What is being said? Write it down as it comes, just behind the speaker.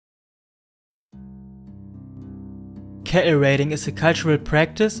Cattle raiding is a cultural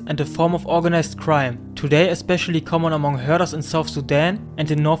practice and a form of organized crime, today especially common among herders in South Sudan and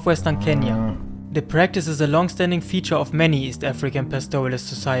in northwestern Kenya. The practice is a long-standing feature of many East African pastoralist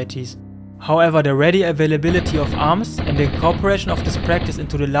societies. However, the ready availability of arms and the incorporation of this practice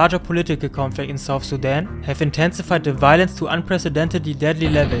into the larger political conflict in South Sudan have intensified the violence to unprecedentedly deadly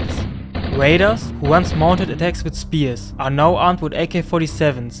levels. Raiders, who once mounted attacks with spears, are now armed with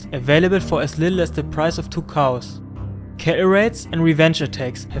AK-47s, available for as little as the price of 2 cows. Cattle raids and revenge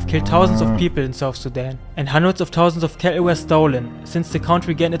attacks have killed thousands of people in South Sudan, and hundreds of thousands of cattle were stolen since the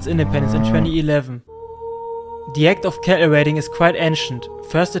country gained its independence in 2011. The act of cattle raiding is quite ancient,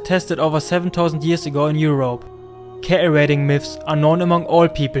 first attested over 7,000 years ago in Europe. Cattle raiding myths are known among all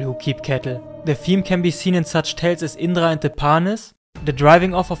people who keep cattle. The theme can be seen in such tales as Indra and the Panis, the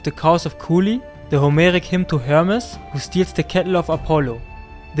driving off of the cows of Kuli, the Homeric hymn to Hermes, who steals the cattle of Apollo,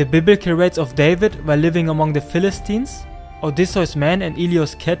 the biblical raids of David while living among the Philistines, Odysseus' men and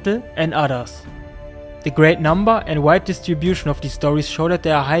Ilios' cattle, and others. The great number and wide distribution of these stories show that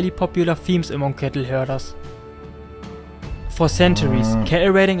they are highly popular themes among cattle herders. For centuries, cattle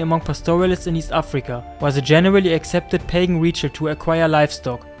raiding among pastoralists in East Africa was a generally accepted pagan ritual to acquire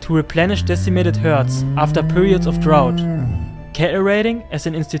livestock, to replenish decimated herds after periods of drought. Cattle raiding, as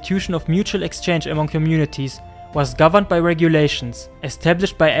an institution of mutual exchange among communities, was governed by regulations,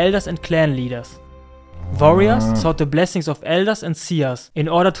 established by elders and clan leaders. Warriors sought the blessings of elders and seers in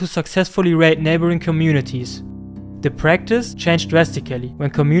order to successfully raid neighboring communities. The practice changed drastically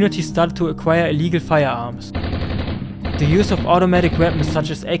when communities started to acquire illegal firearms. The use of automatic weapons such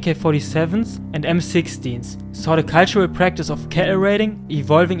as AK-47s and M16s saw the cultural practice of cattle raiding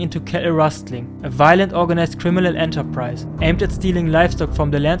evolving into cattle rustling, a violent organized criminal enterprise aimed at stealing livestock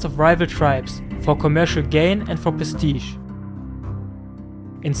from the lands of rival tribes for commercial gain and for prestige.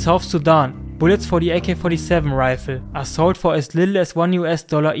 In South Sudan, bullets for the AK-47 rifle are sold for as little as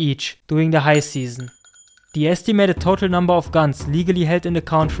 $1 each during the high season. The estimated total number of guns legally held in the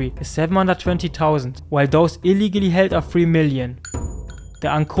country is 720,000, while those illegally held are 3 million. The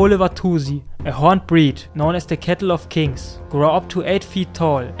Ankole Watusi, a horned breed known as the cattle of kings, grow up to 8 feet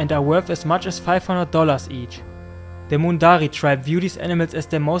tall and are worth as much as $500 each. The Mundari tribe view these animals as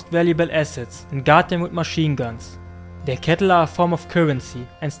their most valuable assets and guard them with machine guns. Their cattle are a form of currency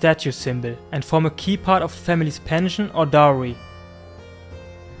and status symbol and form a key part of the family's pension or dowry.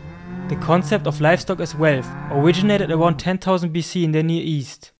 The concept of livestock as wealth originated around 10,000 BC in the Near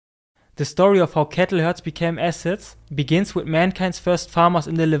East. The story of how cattle herds became assets begins with mankind's first farmers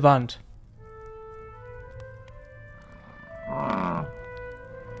in the Levant.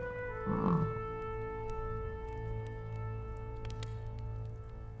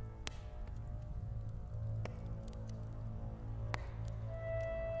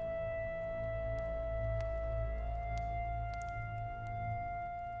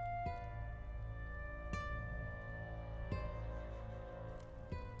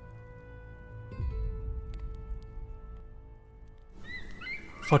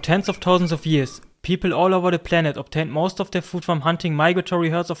 For tens of thousands of years, people all over the planet obtained most of their food from hunting migratory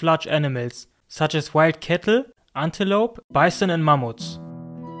herds of large animals, such as wild cattle, antelope, bison and mammoths.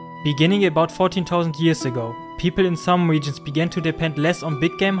 Beginning about 14,000 years ago, people in some regions began to depend less on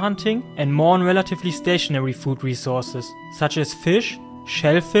big game hunting and more on relatively stationary food resources, such as fish,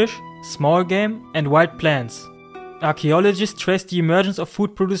 shellfish, small game and wild plants. Archaeologists trace the emergence of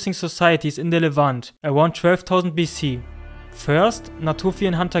food-producing societies in the Levant around 12,000 BC. First,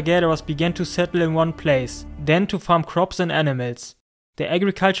 Natufian hunter-gatherers began to settle in one place, then to farm crops and animals. The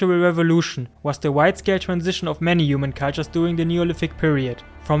agricultural revolution was the wide-scale transition of many human cultures during the Neolithic period,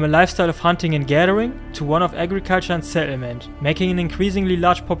 from a lifestyle of hunting and gathering to one of agriculture and settlement, making an increasingly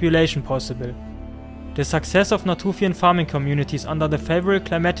large population possible. The success of Natufian farming communities under the favorable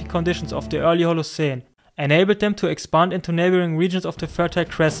climatic conditions of the early Holocene enabled them to expand into neighboring regions of the Fertile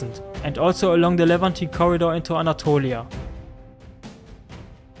Crescent and also along the Levantine corridor into Anatolia.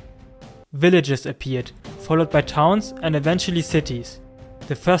 Villages appeared, followed by towns and eventually cities.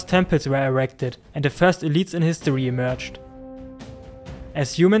 The first temples were erected and the first elites in history emerged.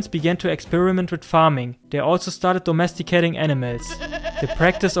 As humans began to experiment with farming, they also started domesticating animals. The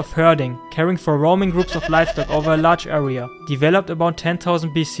practice of herding, caring for roaming groups of livestock over a large area, developed about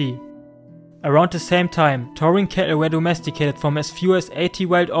 10,000 BC. Around the same time, touring cattle were domesticated from as few as 80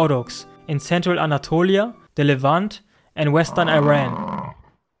 wild aurochs in central Anatolia, the Levant and western Iran.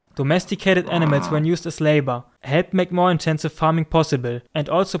 Domesticated animals, when used as labor, helped make more intensive farming possible and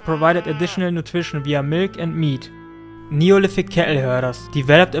also provided additional nutrition via milk and meat. Neolithic cattle herders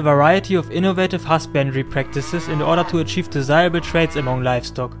developed a variety of innovative husbandry practices in order to achieve desirable traits among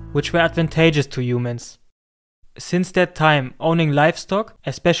livestock, which were advantageous to humans. Since that time, owning livestock,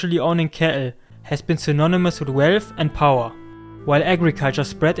 especially owning cattle, has been synonymous with wealth and power. While agriculture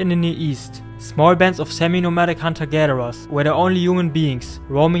spread in the Near East, small bands of semi-nomadic hunter-gatherers were the only human beings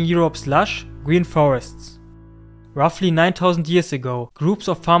roaming Europe's lush, green forests. Roughly 9,000 years ago, groups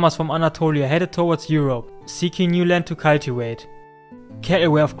of farmers from Anatolia headed towards Europe, seeking new land to cultivate.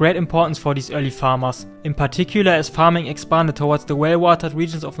 Cattle were of great importance for these early farmers, in particular as farming expanded towards the well-watered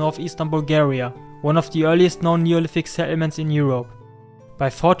regions of northeastern Bulgaria, one of the earliest known Neolithic settlements in Europe. By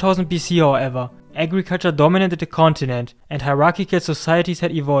 4000 BC, however, agriculture dominated the continent and hierarchical societies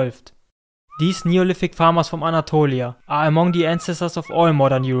had evolved. These Neolithic farmers from Anatolia are among the ancestors of all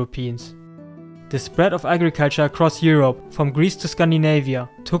modern Europeans. The spread of agriculture across Europe, from Greece to Scandinavia,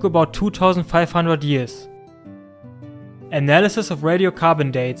 took about 2500 years. Analysis of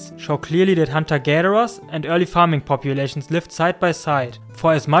radiocarbon dates show clearly that hunter-gatherers and early farming populations lived side by side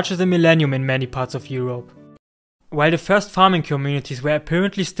for as much as a millennium in many parts of Europe. While the first farming communities were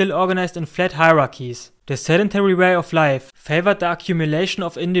apparently still organized in flat hierarchies, the sedentary way of life favored the accumulation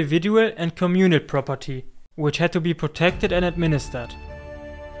of individual and communal property, which had to be protected and administered.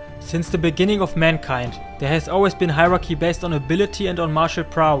 Since the beginning of mankind, there has always been hierarchy based on ability and on martial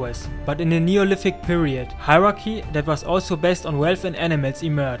prowess, but in the Neolithic period, hierarchy that was also based on wealth and animals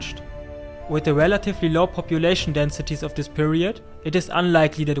emerged. With the relatively low population densities of this period, it is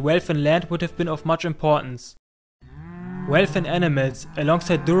unlikely that wealth and land would have been of much importance. Wealth in animals,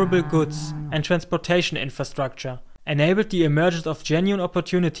 alongside durable goods and transportation infrastructure, enabled the emergence of genuine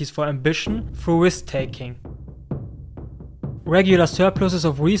opportunities for ambition through risk-taking. Regular surpluses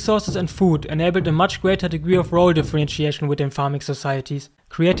of resources and food enabled a much greater degree of role differentiation within farming societies,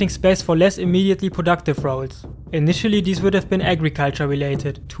 creating space for less immediately productive roles. Initially these would have been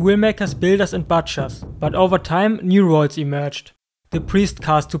agriculture-related, toolmakers, builders and butchers, but over time new roles emerged. The priest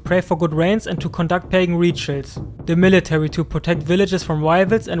caste to pray for good rains and to conduct pagan rituals, the military to protect villages from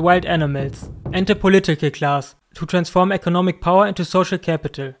rivals and wild animals, and the political class to transform economic power into social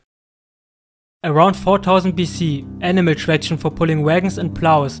capital. Around 4000 BC, animal traction for pulling wagons and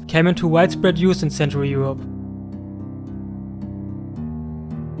plows came into widespread use in Central Europe.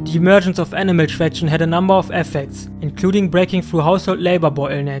 The emergence of animal traction had a number of effects, including breaking through household labor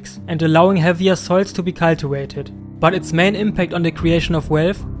bottlenecks and allowing heavier soils to be cultivated. But its main impact on the creation of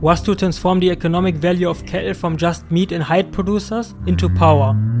wealth was to transform the economic value of cattle from just meat and hide producers into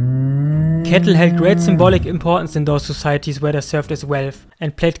power. Cattle held great symbolic importance in those societies where they served as wealth,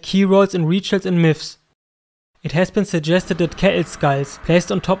 and played key roles in rituals and myths. It has been suggested that cattle skulls,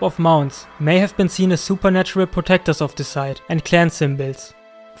 placed on top of mounds, may have been seen as supernatural protectors of the site and clan symbols.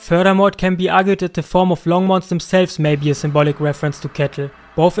 Furthermore, it can be argued that the form of long mounds themselves may be a symbolic reference to cattle,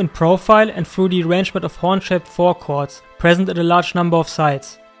 both in profile and through the arrangement of horn-shaped forecourts present at a large number of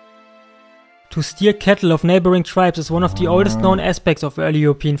sites. To steal cattle of neighboring tribes is one of the oldest known aspects of early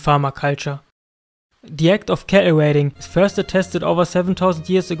European farmer culture. The act of cattle raiding is first attested over 7000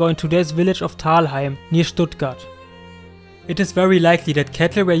 years ago in today's village of Thalheim, near Stuttgart. It is very likely that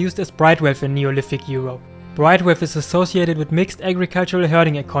cattle were used as bridewealth in Neolithic Europe. Bridewealth is associated with mixed agricultural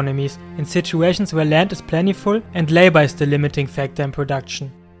herding economies in situations where land is plentiful and labor is the limiting factor in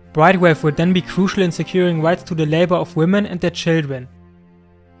production. Bridewealth would then be crucial in securing rights to the labor of women and their children.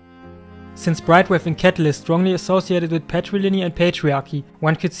 Since bridewealth in cattle is strongly associated with patrilineal and patriarchy,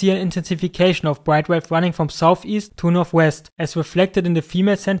 one could see an intensification of bridewealth running from southeast to northwest, as reflected in the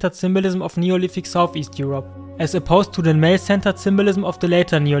female-centered symbolism of Neolithic Southeast Europe, as opposed to the male-centered symbolism of the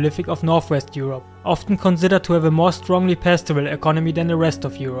later Neolithic of Northwest Europe, often considered to have a more strongly pastoral economy than the rest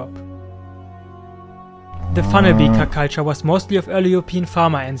of Europe. The funnel-beaker culture was mostly of early European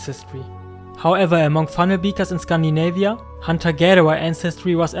farmer ancestry. However, among funnel-beakers in Scandinavia, hunter-gatherer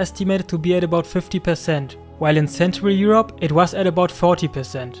ancestry was estimated to be at about 50%, while in Central Europe it was at about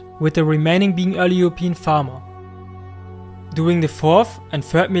 40%, with the remaining being early European farmer. During the 4th and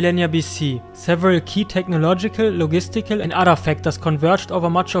 3rd millennia BC, several key technological, logistical and other factors converged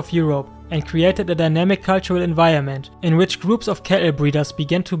over much of Europe and created a dynamic cultural environment in which groups of cattle breeders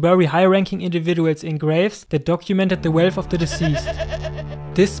began to bury high-ranking individuals in graves that documented the wealth of the deceased.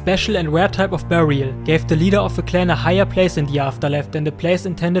 This special and rare type of burial gave the leader of a clan a higher place in the afterlife than the place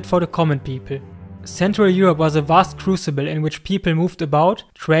intended for the common people. Central Europe was a vast crucible in which people moved about,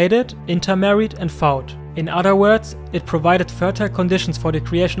 traded, intermarried and fought. In other words, it provided fertile conditions for the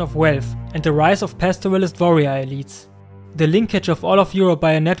creation of wealth and the rise of pastoralist warrior elites. The linkage of all of Europe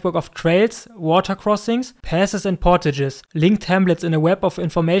by a network of trails, water crossings, passes and portages linked hamlets in a web of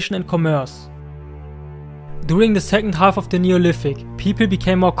information and commerce. During the second half of the Neolithic, people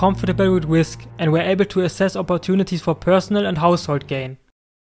became more comfortable with risk and were able to assess opportunities for personal and household gain.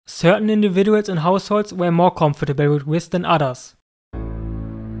 Certain individuals and households were more comfortable with this than others.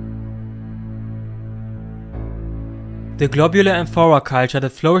 The globular amphora culture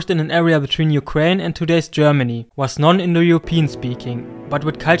that flourished in an area between Ukraine and today's Germany was non-Indo-European speaking, but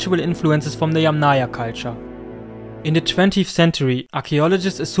with cultural influences from the Yamnaya culture. In the 20th century,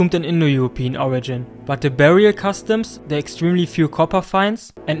 archaeologists assumed an Indo-European origin, but the burial customs, the extremely few copper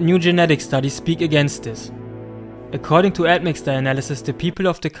finds, and new genetic studies speak against this. According to admixture analysis, the people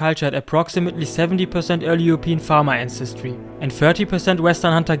of the culture had approximately 70% early European farmer ancestry and 30%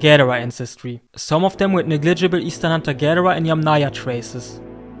 Western hunter-gatherer ancestry, some of them with negligible Eastern hunter-gatherer and Yamnaya traces.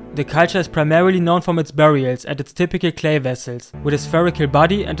 The culture is primarily known from its burials and its typical clay vessels, with a spherical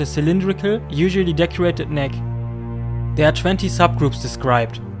body and a cylindrical, usually decorated neck. There are 20 subgroups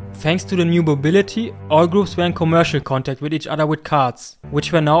described. Thanks to the new mobility, all groups were in commercial contact with each other with carts,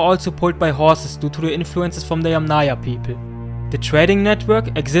 which were now also pulled by horses due to the influences from the Yamnaya people. The trading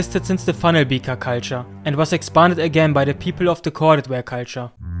network existed since the funnel beaker culture and was expanded again by the people of the corded ware culture.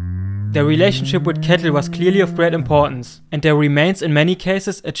 Their relationship with cattle was clearly of great importance, and their remains in many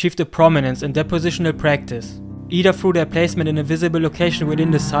cases achieved a prominence in depositional practice, either through their placement in a visible location within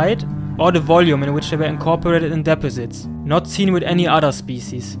the site or the volume in which they were incorporated in deposits, not seen with any other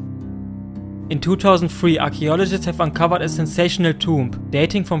species. In 2003, archaeologists have uncovered a sensational tomb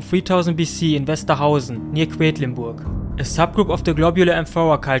dating from 3000 BC in Westerhausen, near Quedlinburg. A subgroup of the globular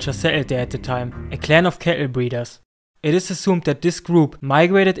amphora culture settled there at the time, a clan of cattle breeders. It is assumed that this group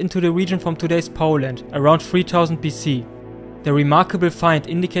migrated into the region from today's Poland around 3000 BC. The remarkable find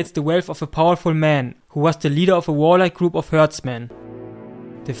indicates the wealth of a powerful man who was the leader of a warlike group of herdsmen.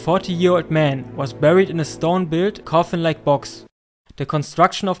 The 40-year-old man was buried in a stone-built, coffin-like box. The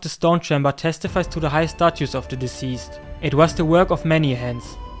construction of the stone chamber testifies to the high status of the deceased. It was the work of many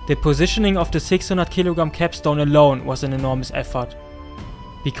hands. The positioning of the 600 kg capstone alone was an enormous effort.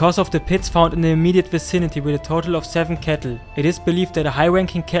 Because of the pits found in the immediate vicinity with a total of 7 cattle, it is believed that a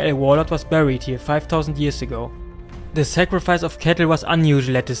high-ranking cattle warlord was buried here 5000 years ago. The sacrifice of cattle was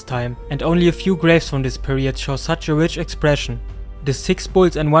unusual at this time, and only a few graves from this period show such a rich expression. The 6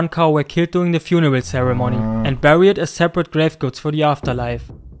 bulls and 1 cow were killed during the funeral ceremony and buried as separate grave goods for the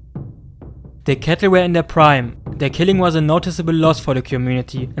afterlife. The cattle were in their prime. Their killing was a noticeable loss for the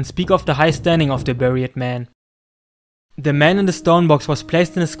community and speak of the high standing of the buried man. The man in the stone box was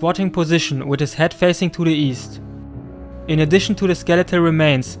placed in a squatting position with his head facing to the east. In addition to the skeletal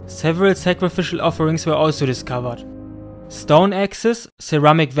remains, several sacrificial offerings were also discovered. Stone axes,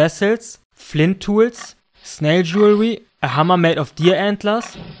 ceramic vessels, flint tools, snail jewelry, a hammer made of deer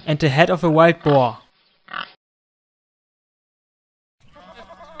antlers, and the head of a wild boar.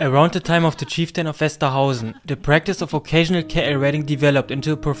 Around the time of the chieftain of Westerhausen, the practice of occasional cattle raiding developed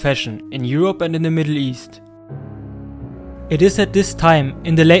into a profession in Europe and in the Middle East. It is at this time,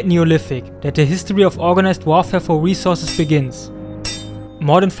 in the late Neolithic, that the history of organized warfare for resources begins.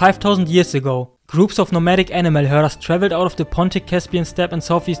 More than 5000 years ago, groups of nomadic animal herders traveled out of the Pontic Caspian steppe in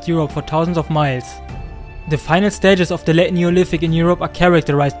southeast Europe for thousands of miles. The final stages of the late Neolithic in Europe are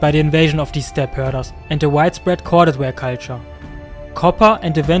characterized by the invasion of these steppe herders and the widespread corded ware culture. Copper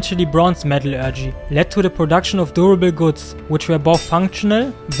and eventually bronze metallurgy led to the production of durable goods, which were both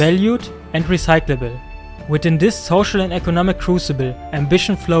functional, valued, and recyclable. Within this social and economic crucible,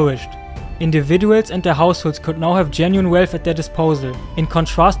 ambition flourished. Individuals and their households could now have genuine wealth at their disposal, in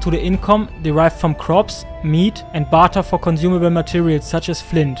contrast to the income derived from crops, meat, and barter for consumable materials such as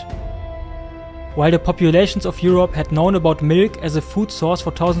flint. While the populations of Europe had known about milk as a food source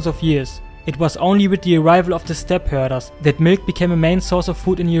for thousands of years, it was only with the arrival of the steppe herders that milk became a main source of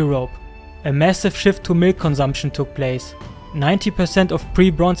food in Europe. A massive shift to milk consumption took place. 90% of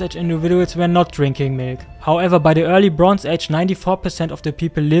pre-Bronze Age individuals were not drinking milk. However, by the early Bronze Age, 94% of the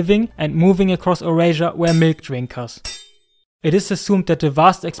people living and moving across Eurasia were milk drinkers. It is assumed that the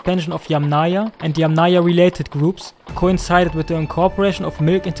vast expansion of Yamnaya and Yamnaya-related groups coincided with the incorporation of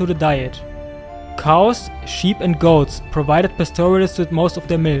milk into the diet. Cows, sheep and goats provided pastoralists with most of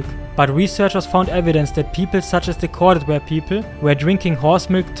their milk, but researchers found evidence that people such as the corded ware people were drinking horse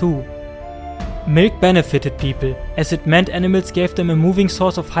milk too. Milk benefited people, as it meant animals gave them a moving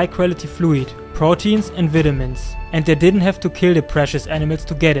source of high-quality fluid, proteins and vitamins, and they didn't have to kill the precious animals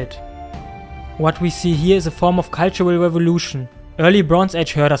to get it. What we see here is a form of cultural revolution. Early Bronze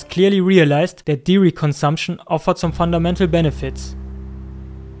Age herders clearly realized that dairy consumption offered some fundamental benefits.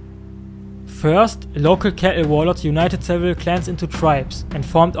 First, local cattle warlords united several clans into tribes and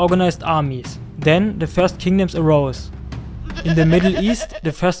formed organized armies. Then, the first kingdoms arose. In the Middle East,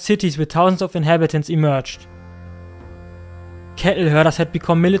 the first cities with thousands of inhabitants emerged. Cattle herders had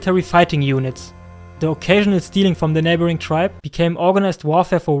become military fighting units. The occasional stealing from the neighboring tribe became organized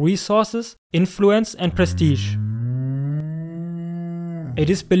warfare for resources, influence, and prestige. It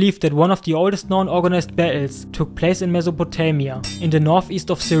is believed that one of the oldest known organized battles took place in Mesopotamia, in the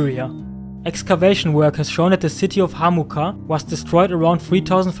northeast of Syria. Excavation work has shown that the city of Hamuka was destroyed around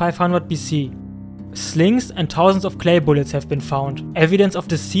 3500 BC. Slings and thousands of clay bullets have been found, evidence of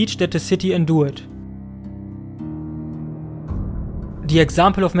the siege that the city endured. The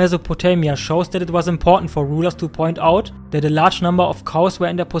example of Mesopotamia shows that it was important for rulers to point out that a large number of cows were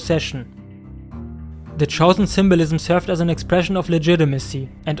in their possession. The chosen symbolism served as an expression of legitimacy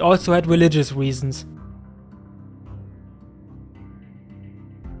and also had religious reasons.